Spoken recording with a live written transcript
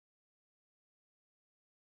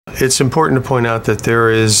it's important to point out that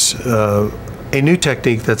there is a new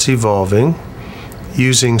technique that's evolving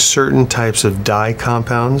using certain types of dye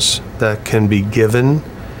compounds that can be given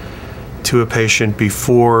to a patient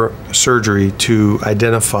before surgery to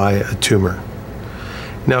identify a tumor.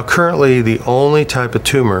 Now, currently, the only type of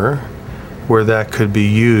tumor where that could be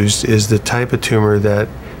used is the type of tumor that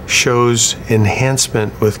shows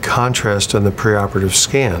enhancement with contrast on the preoperative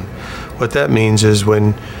scan. What that means is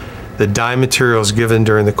when the dye material is given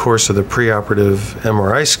during the course of the preoperative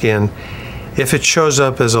MRI scan, if it shows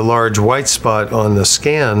up as a large white spot on the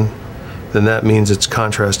scan, then that means it's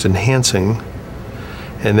contrast enhancing,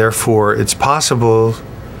 and therefore it's possible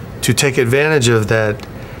to take advantage of that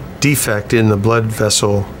defect in the blood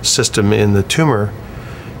vessel system in the tumor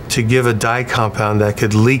to give a dye compound that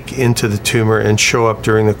could leak into the tumor and show up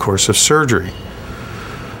during the course of surgery.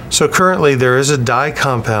 So currently there is a dye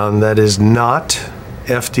compound that is not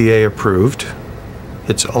FDA approved.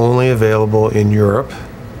 It's only available in Europe,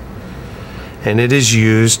 and it is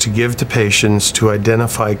used to give to patients to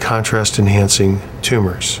identify contrast enhancing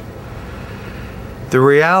tumors. The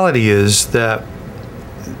reality is that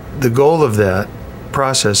the goal of that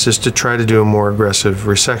process is to try to do a more aggressive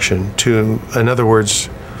resection, to, in other words,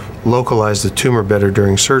 localize the tumor better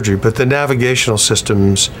during surgery, but the navigational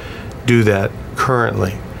systems do that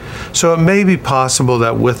currently. So it may be possible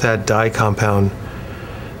that with that dye compound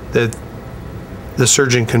that the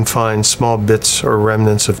surgeon can find small bits or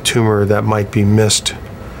remnants of tumor that might be missed.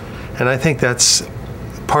 And I think that's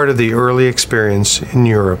part of the early experience in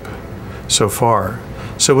Europe so far.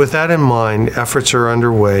 So with that in mind, efforts are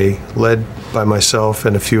underway, led by myself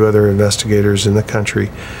and a few other investigators in the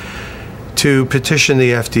country, to petition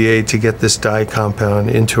the FDA to get this dye compound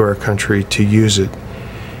into our country to use it.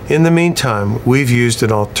 In the meantime, we've used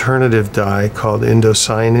an alternative dye called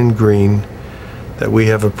indocyanine green that we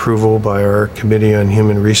have approval by our Committee on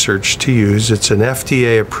Human Research to use. It's an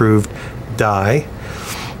FDA-approved dye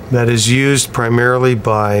that is used primarily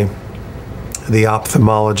by the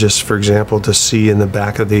ophthalmologist, for example, to see in the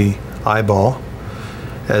back of the eyeball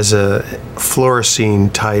as a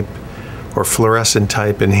fluorescein type or fluorescent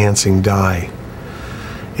type enhancing dye.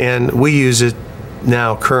 And we use it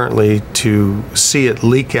now currently to see it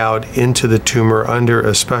leak out into the tumor under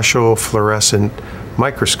a special fluorescent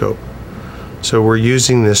microscope. So we're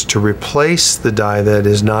using this to replace the dye that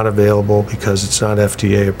is not available because it's not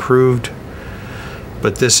FDA approved,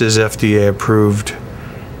 but this is FDA approved,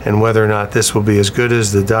 and whether or not this will be as good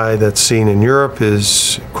as the dye that's seen in Europe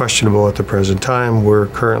is questionable at the present time. We're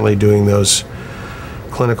currently doing those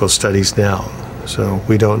clinical studies now, so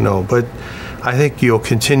we don't know. But I think you'll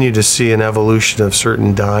continue to see an evolution of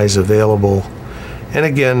certain dyes available. And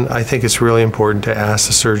again, I think it's really important to ask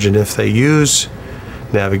the surgeon if they use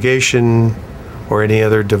navigation or any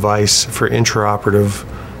other device for intraoperative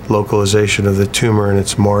localization of the tumor and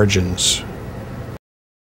its margins.